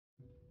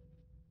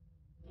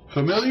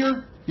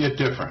Familiar, yet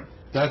different.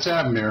 That's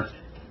Avremier.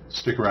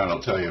 Stick around,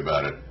 I'll tell you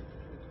about it.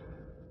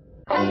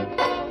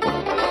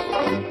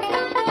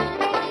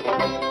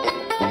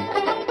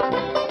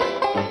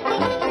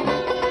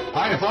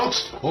 Hi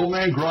folks, Old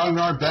Man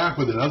Grognard back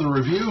with another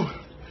review.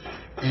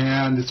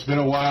 And it's been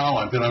a while,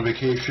 I've been on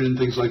vacation,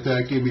 things like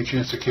that, gave me a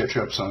chance to catch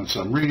up on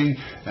some reading.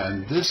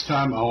 And this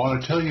time I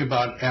want to tell you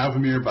about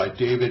Avremier by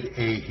David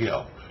A.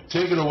 Hill.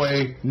 Take it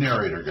away,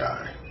 narrator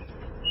guy.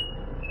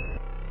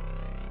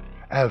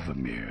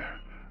 Avremier,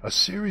 a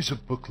series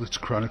of booklets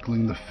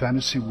chronicling the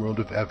fantasy world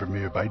of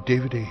Avremier by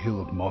David A. Hill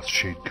of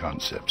Mothshade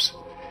Concepts.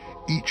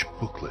 Each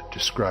booklet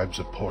describes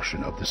a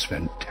portion of this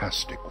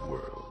fantastic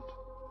world.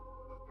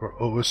 For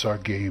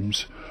OSR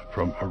games,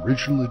 from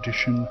original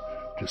edition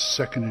to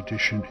second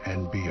edition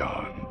and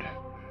beyond.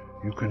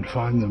 You can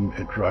find them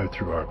at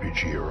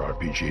DriveThruRPG or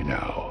RPG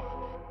Now.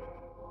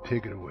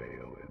 Take it away,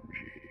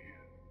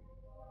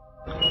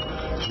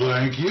 OMG.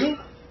 Thank you.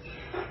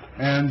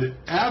 And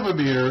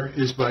Avremier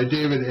is by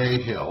David A.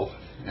 Hill,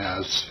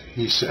 as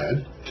he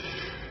said.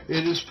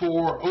 It is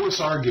for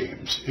OSR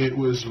games. It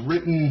was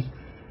written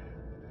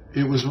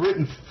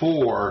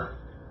for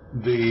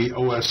the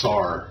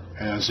OSR,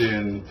 as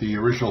in the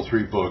original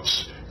 3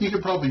 books. You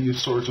could probably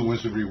use Swords and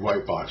Wizardry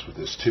White Box with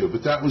this too,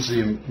 but that was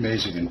the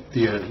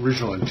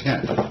original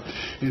intent.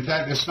 In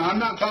fact, I'm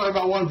not talking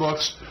about 1 book.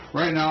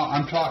 Right now,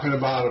 I'm talking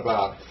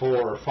about 4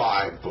 or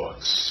 5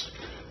 books.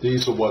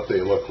 These are what they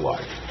look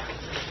like.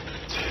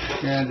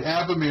 And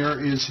Avremier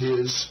is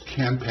his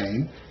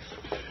campaign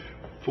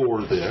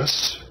for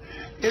this.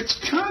 It's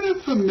kind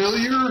of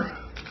familiar,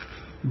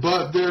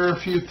 but there are a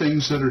few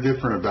things that are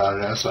different about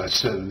it, as I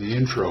said in the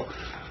intro.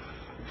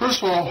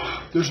 First of all,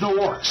 there's no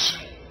orcs.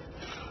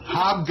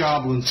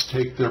 Hobgoblins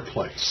take their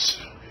place.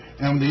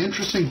 And the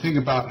interesting thing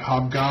about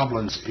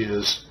hobgoblins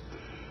is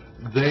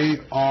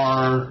they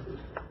are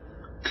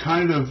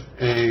kind of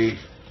a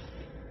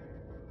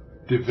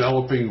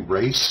developing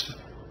race.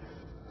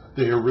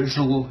 They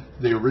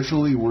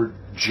originally were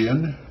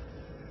Jinn,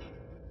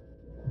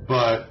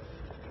 but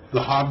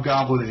the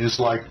hobgoblin is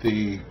like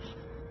the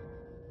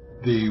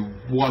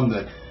one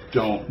that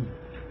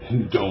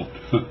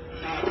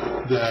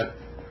that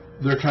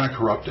they're kind of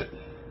corrupted.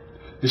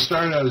 They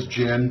started out as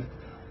Jinn,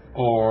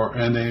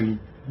 and they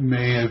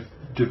may have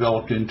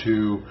developed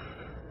into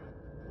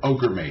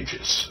ogre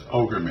mages.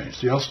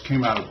 They also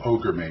came out of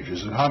ogre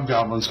mages, and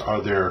hobgoblins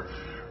are their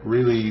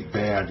really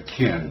bad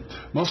kin.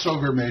 Most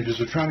ogre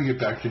mages are trying to get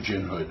back to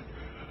Jinnhood,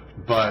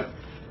 but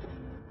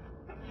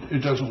it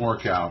doesn't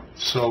work out,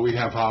 so we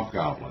have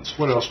hobgoblins.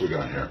 What else we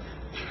got here?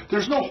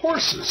 There's no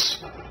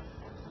horses.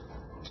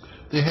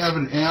 They have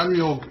an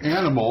animal.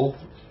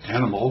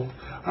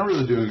 I'm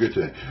really doing good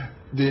today.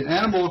 The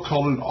animal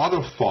called an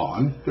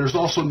autofawn. There's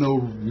also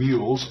no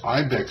mules.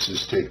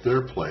 Ibexes take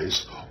their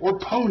place. Or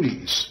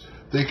ponies.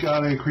 They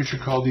got a creature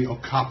called the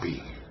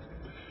okapi.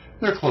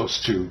 They're close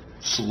to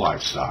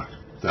livestock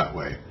that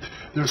way.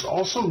 There's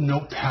also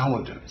no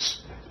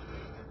paladins.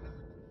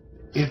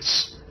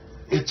 It's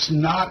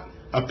not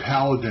a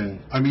paladin.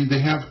 I mean,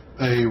 they have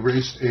a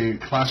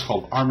class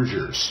called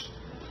armigers.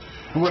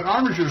 And what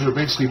armigers are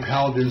basically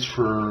paladins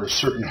for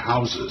certain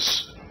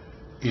houses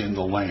in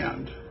the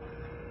land.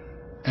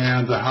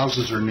 And the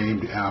houses are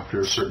named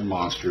after certain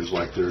monsters,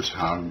 like there's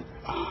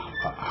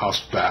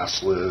House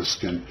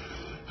Basilisk and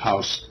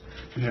House...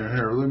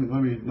 Here, let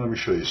me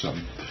show you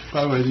something.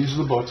 By the way, these are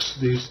the books.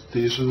 These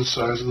are the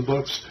size of the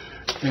books.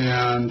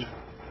 And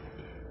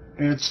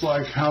it's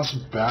like House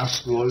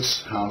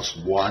Basilisk, House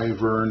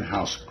Wyvern,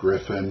 House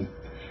Griffin.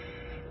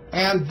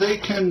 And they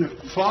can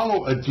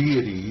follow a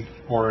deity,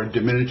 or a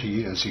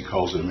divinity, as he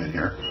calls them in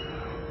here.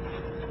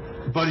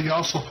 But he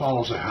also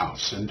follows a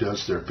house and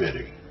does their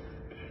bidding.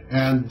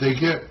 And they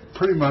get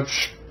pretty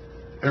much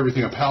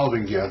everything a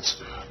paladin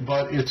gets,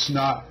 but it's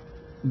not,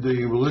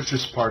 the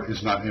religious part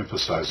is not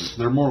emphasized.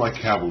 They're more like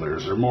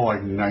cavaliers. They're more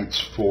like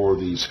knights for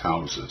these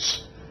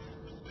houses.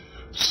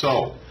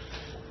 So,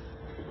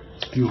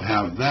 you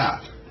have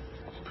that.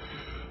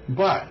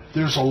 But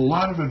there's a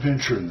lot of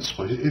adventure in this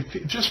place.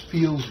 It just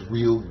feels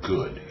real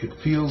good. It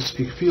feels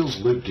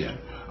lived in.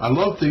 I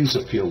love things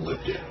that feel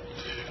lived in.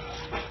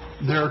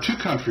 There are 2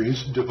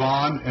 countries,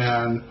 Devon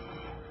and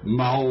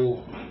Malvolg,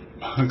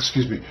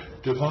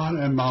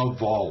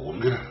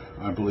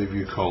 I believe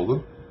you call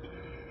them.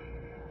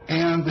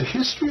 And the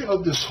history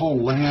of this whole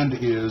land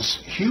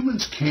is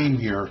humans came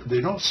here.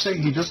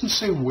 He doesn't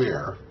say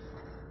where,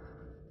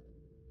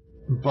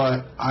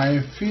 but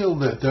I feel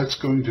that that's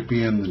going to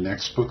be in the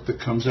next book that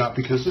comes out,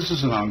 because this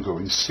is an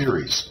ongoing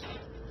series.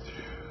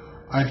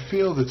 I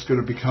feel that's going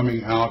to be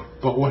coming out,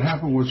 but what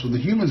happened was when the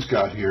humans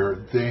got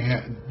here,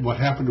 what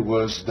happened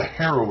was the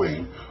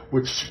harrowing,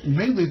 which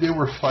mainly they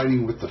were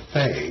fighting with the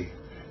Fae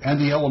and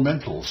the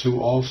elementals who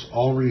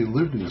already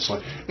lived in this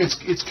life.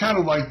 It's kind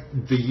of like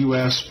the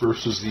U.S.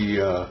 versus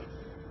the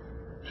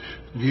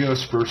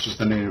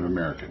Native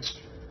Americans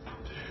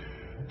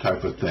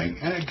type of thing.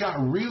 And it got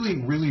really,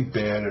 really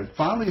bad, and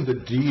finally the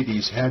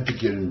deities had to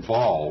get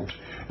involved,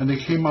 and they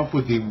came up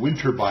with the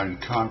Winterbind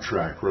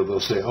contract, where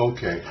they'll say,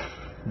 okay,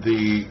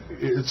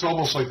 it's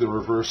almost like the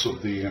reverse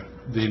of the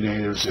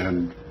natives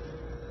and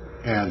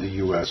the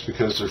U.S.,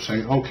 because they're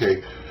saying,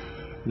 okay,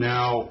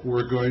 now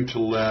we're going to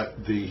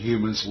let the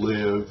humans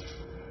live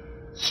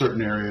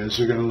certain areas.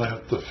 They're going to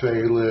let the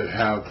Fae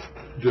have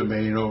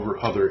domain over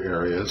other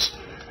areas,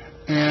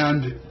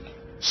 and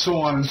so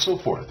on and so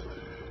forth.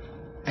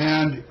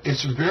 And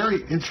it's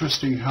very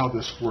interesting how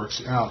this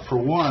works out. For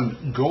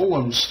one,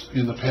 golems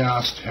in the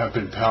past have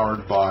been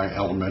powered by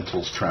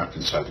elementals trapped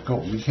inside the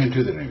golem. You can't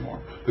do that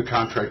anymore. The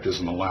contract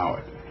doesn't allow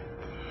it.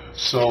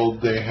 So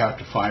they have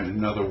to find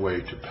another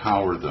way to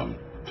power them.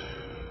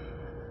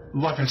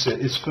 Like I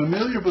said, it's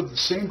familiar, but at the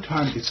same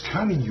time, it's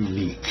kind of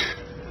unique.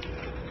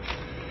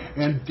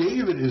 And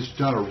David has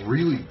done a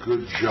really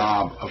good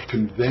job of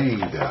conveying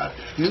that.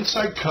 The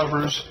inside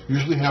covers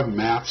usually have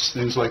maps,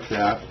 things like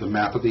that, the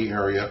map of the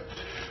area.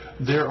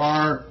 There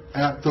are,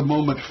 at the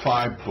moment,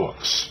 5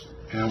 books,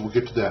 and we'll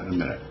get to that in a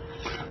minute.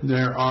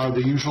 There are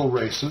the usual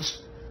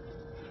races.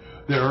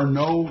 There are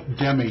no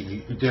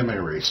demi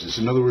races.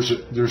 In other words,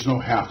 there's no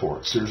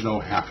half-orcs, there's no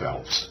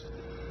half-elves,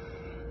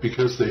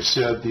 because they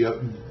said the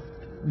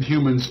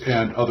humans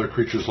and other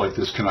creatures like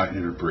this cannot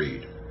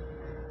interbreed.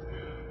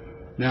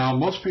 Now,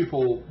 most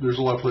people, there's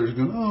a lot of players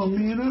going, oh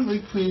man, I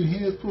like playing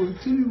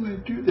half-orcs, I don't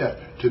want to do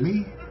that. To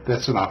me,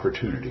 that's an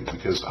opportunity,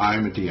 because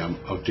I'm a DM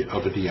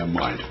of a DM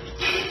mind.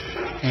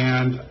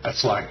 And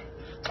it's like,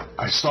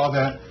 I saw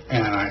that,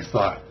 and I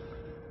thought,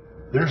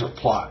 there's a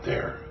plot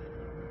there.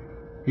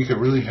 You could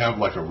really have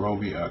like a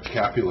Romeo,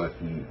 Capulet,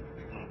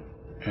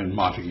 and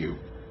Montague,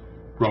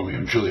 Romeo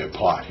and Juliet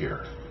plot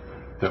here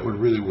that would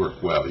really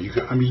work well. You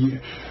could, I mean,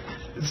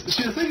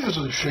 see, the thing is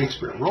with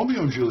Shakespeare,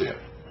 Romeo and Juliet,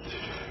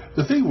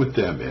 the thing with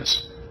them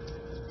is,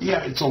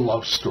 yeah, it's a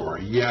love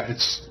story. Yeah,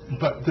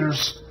 but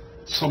there's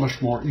so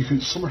much more. You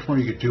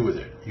could do with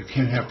it. You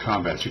can't have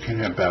combats. You can't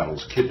have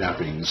battles,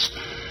 kidnappings,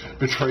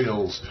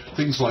 betrayals,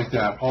 things like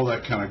that. All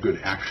that kind of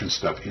good action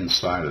stuff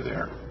inside of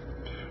there.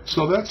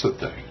 So that's the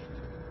thing.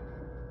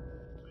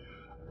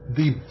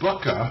 The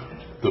Buka,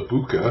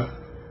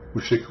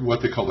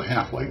 what they call the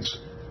halflings,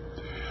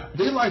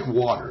 they like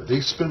water.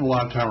 They spend a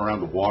lot of time around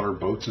the water,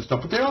 boats and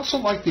stuff, but they also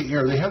like the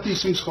air. They have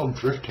these things called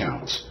drift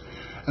towns,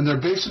 and they're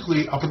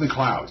basically up in the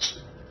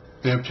clouds.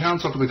 They have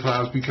towns up in the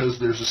clouds because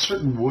there's a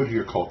certain wood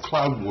here called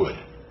cloudwood,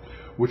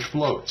 which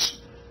floats.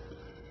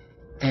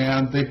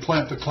 And they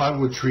plant the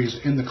cloudwood trees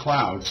in the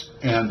clouds,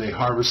 and they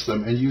harvest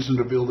them and use them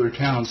to build their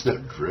towns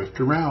that drift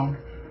around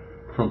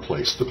from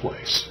place to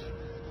place.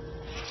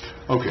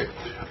 Okay,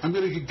 I'm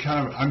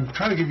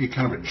trying to give you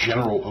kind of a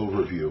general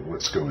overview of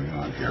what's going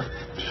on here.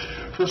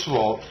 First of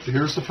all,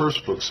 here's the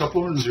first book,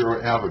 Supplement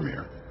 0,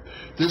 Avremier.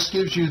 This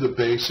gives you the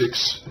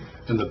basics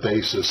and the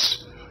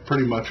basis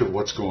pretty much of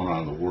what's going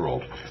on in the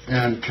world,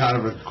 and kind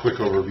of a quick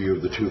overview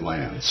of the 2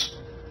 lands.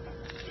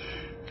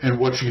 And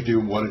what you do,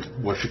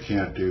 what you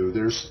can't do.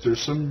 There's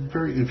some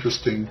very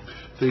interesting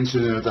things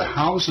in there. The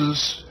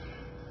houses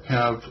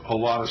have a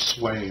lot of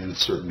sway in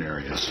certain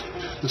areas.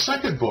 The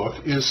second book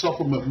is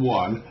Supplement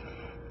 1,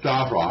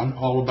 Davron,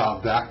 all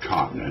about that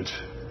continent.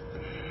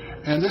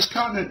 And this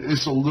continent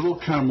is a little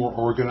kind of more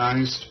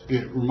organized.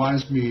 It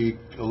reminds me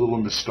a little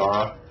of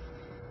Mystara.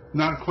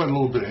 Not quite a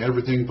little bit of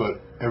everything,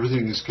 but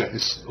everything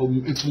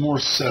it's more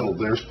settled.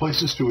 There's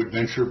places to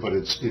adventure, but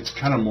it's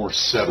kind of more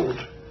settled.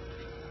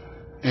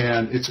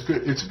 And it's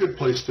a good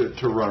place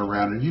to run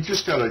around, and you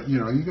just gotta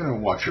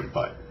watch your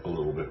butt a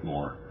little bit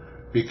more,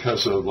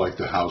 because of like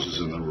the houses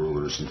and the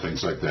rulers and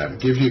things like that.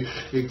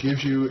 It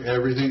gives you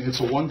everything. It's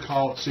a one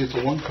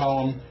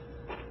column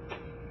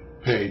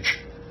page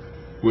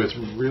with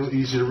real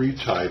easy to read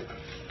type,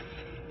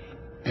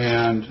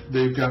 and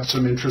they've got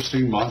some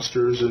interesting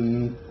monsters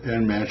and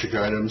magic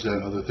items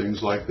and other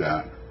things like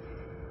that.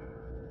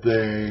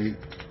 They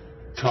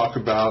talk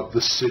about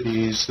the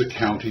cities, the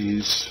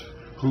counties,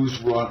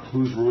 who's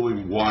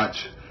ruling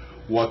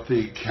what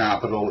the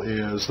capital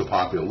is, the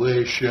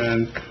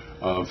population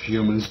of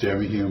humans,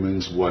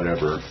 demi-humans,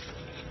 whatever.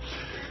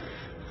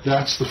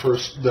 That's the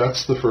first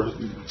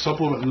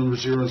supplement number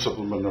 0 and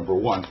supplement number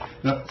 1.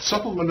 Now,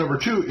 supplement number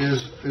 2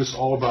 is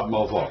all about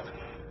Malvok,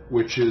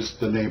 which is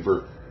the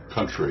neighbor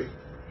country.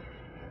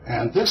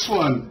 And this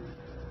one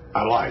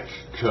I like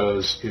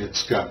because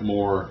it's got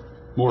more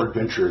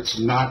adventure. It's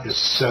not as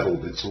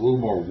settled. It's a little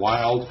more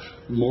wild,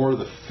 more of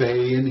the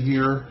Fae in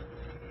here.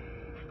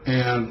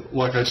 And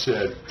like I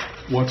said,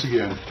 once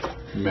again,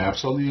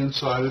 maps on the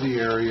inside of the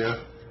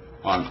area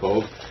on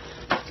both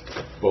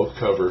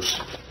covers.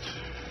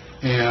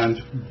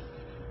 And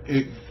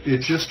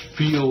it just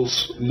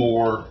feels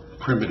more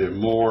primitive,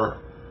 more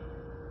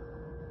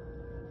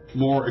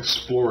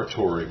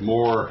exploratory,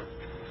 more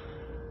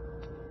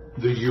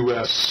the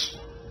U.S.,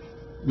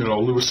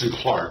 Lewis and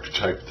Clark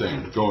type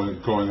thing,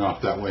 going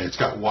off that way. It's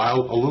got a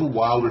little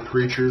wilder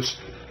creatures,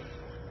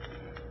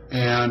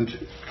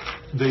 and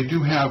they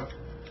do have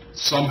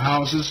some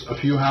houses, a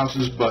few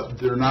houses, but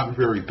they're not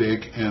very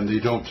big, and they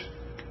don't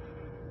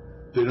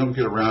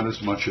get around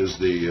as much as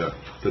the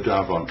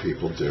Davon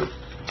people do.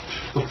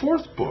 The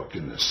fourth book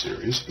in this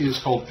series is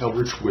called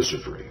Eldritch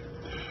Wizardry.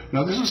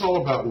 Now, this is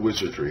all about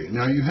wizardry.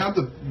 Now, you have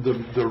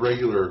the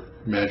regular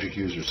magic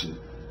users and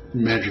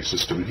magic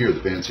system here, the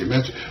Vancium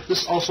magic.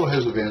 This also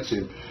has a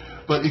Vancium,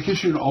 but it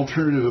gives you an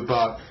alternative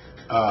about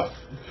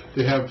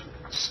they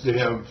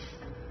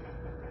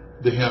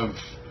have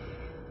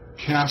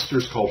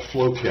casters called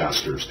flow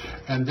casters,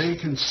 and they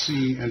can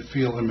see and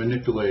feel and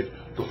manipulate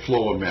the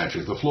flow of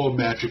magic. The flow of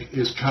magic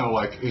is kind of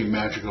like a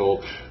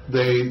magical.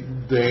 They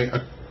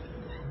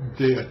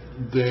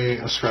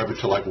ascribe it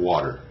to like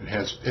water. It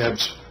has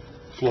ebbs,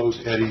 flows,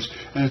 eddies,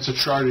 and it's a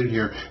chart in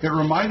here. It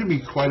reminded me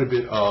quite a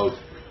bit of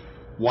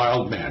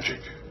wild magic,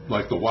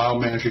 like the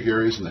wild magic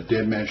areas and the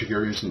dead magic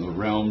areas and the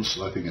realms,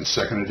 I think in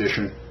 2nd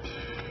edition.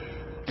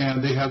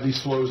 And they have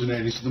these flows and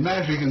eddies of the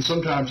magic, and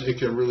sometimes it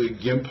can really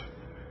gimp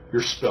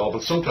your spell,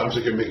 but sometimes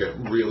it can make it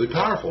really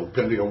powerful,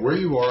 depending on where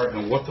you are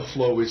and what the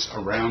flow is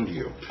around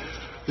you.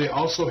 They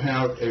also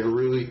have a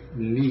really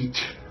neat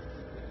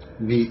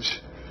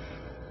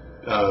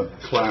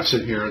class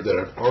in here that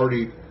I've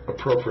already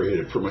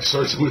appropriated for my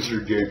Swords and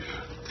Wizard game,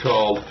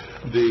 called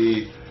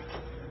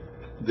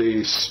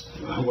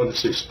I want to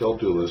say spell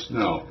duelist.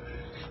 No,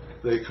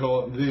 they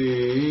call it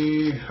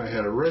I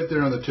had it right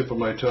there on the tip of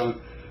my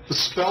tongue, the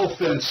Spell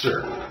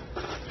Fencer.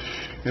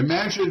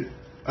 Imagine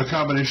a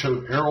combination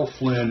of Errol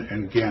Flynn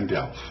and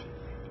Gandalf.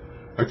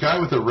 A guy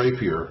with a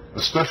rapier, a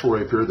special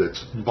rapier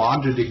that's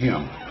bonded to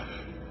him,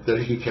 that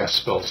he can cast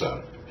spells out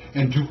of,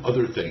 and do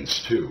other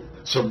things too.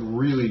 Some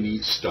really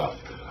neat stuff.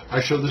 I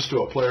showed this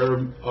to a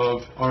player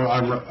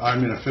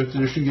I'm in a 5th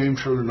edition game,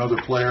 showed another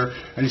player,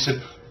 and he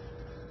said,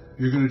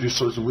 "You're going to do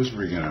Swords and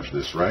Wizardry again after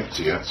this, right?" I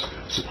said, "Yes."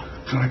 I said,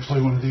 "Can I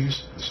play one of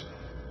these?" I said,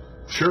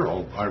 "Sure."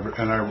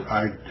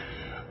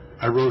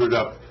 I wrote it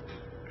up,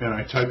 and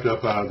I typed it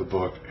up out of the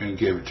book and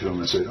gave it to him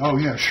and said, "Oh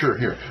yeah, sure,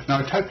 here." Now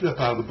I typed it up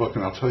out of the book,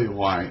 and I'll tell you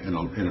why in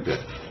a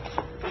bit.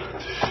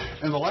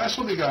 And the last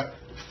one they got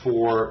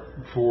for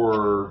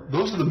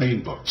those are the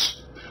main books.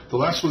 The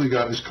last one they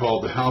got is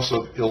called The House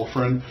of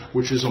Ilfrin,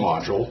 which is a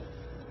module.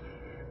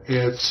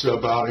 It's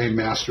about a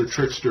master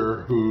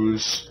trickster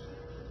who's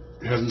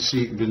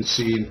hasn't been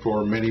seen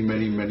for many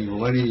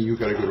millennia. You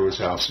got to go to his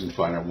house and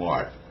find out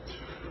why.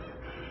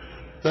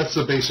 That's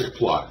the basic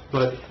plot.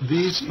 But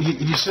he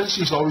says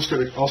he's also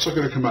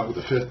going to come out with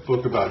a 5th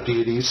book about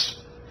deities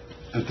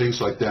and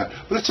things like that.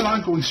 But it's an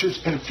ongoing series,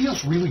 and it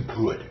feels really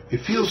good. It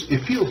feels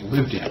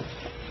lived in.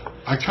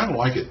 I kind of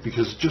like it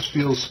because it just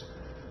feels,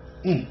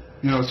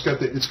 it's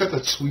got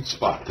that sweet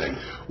spot thing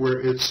where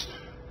it's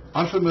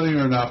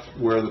unfamiliar enough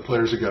where the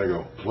players have got to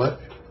go, what?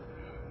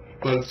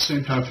 But at the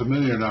same time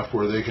familiar enough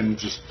where they can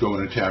just go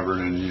in a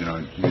tavern and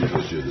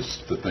usually do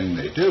the thing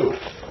they do.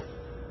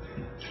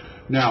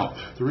 Now,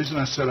 the reason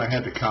I said I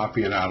had to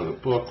copy it out of the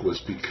book was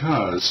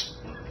because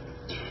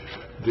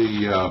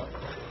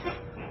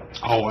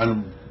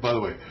and by the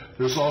way,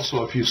 there's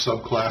also a few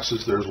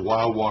subclasses. There's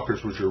Wild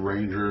Walkers, which are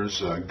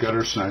rangers,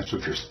 Gutter Snipes,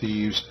 which are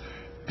thieves,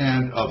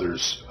 and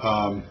others.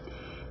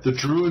 The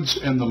Druids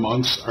and the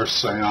monks are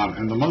psionic,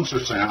 and the monks are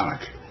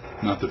psionic,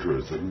 not the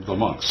Druids, the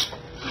monks.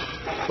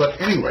 But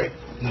anyway,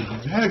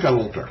 it got a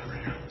little darker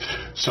here.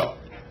 So,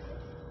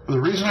 the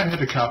reason I had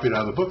to copy it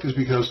out of the book is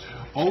because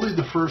only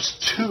the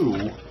first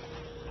 2,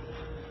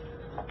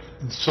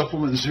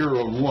 Supplement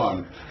 0 and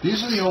 1,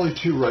 these are the only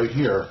 2 right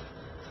here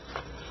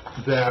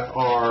that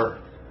are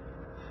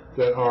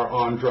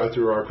on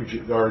Drive-Thru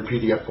RPG, or in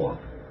PDF form.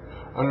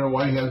 I don't know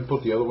why he hasn't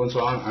put the other ones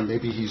on.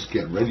 Maybe he's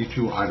getting ready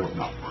to. I don't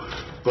know.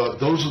 But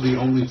those are the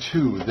only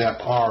 2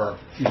 that are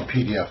in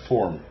PDF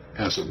form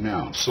as of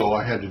now. So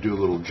I had to do a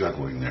little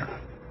juggling there.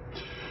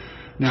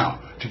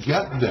 Now, to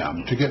get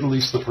at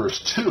least the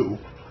first 2,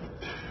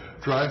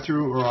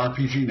 Drive-Thru or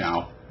RPG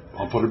Now,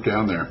 I'll put them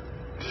down there.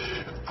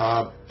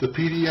 The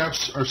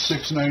PDFs are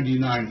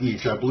 $6.99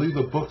 each. I believe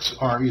the books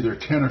are either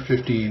 10 or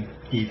 15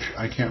 each.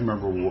 I can't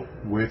remember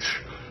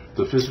which.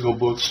 The physical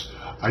books,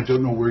 I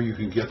don't know where you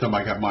can get them.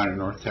 I got mine in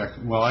North Texas.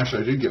 Well,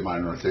 actually, I did get mine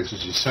in North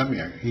Texas. He sent me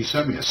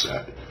a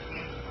set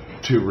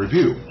to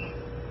review.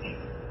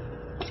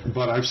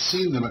 But I've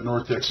seen them at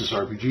North Texas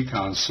RPG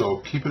Cons,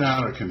 so keep an eye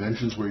out at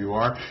conventions where you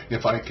are.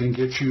 If I can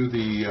get you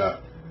the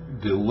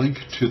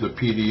link to the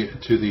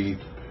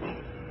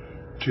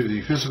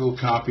physical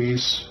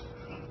copies,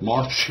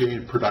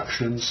 Mothshade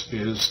Productions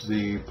is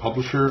the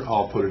publisher.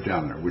 I'll put it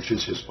down there, which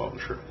is his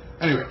publisher.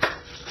 Anyway,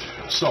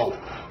 so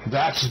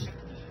that's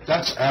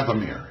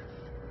Avremier.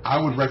 I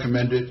would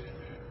recommend it.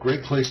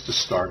 Great place to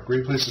start.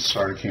 Great place to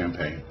start a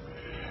campaign.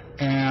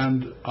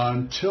 And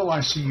until I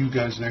see you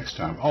guys next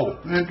time. Oh,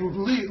 and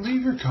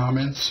leave your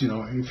comments,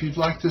 if you'd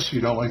like this, if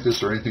you don't like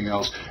this, or anything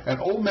else, at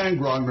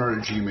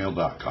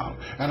oldmangrognard@gmail.com.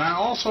 And I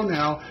also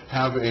now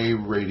have a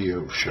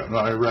radio show,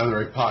 a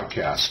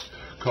podcast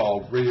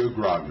called Radio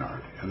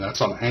Grognard. And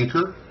that's on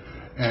Anchor.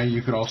 And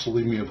you can also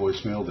leave me a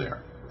voicemail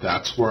there.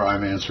 That's where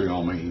I'm answering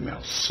all my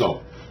emails.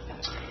 So,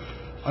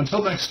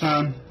 until next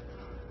time,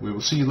 we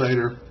will see you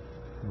later.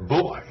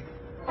 Bye-bye.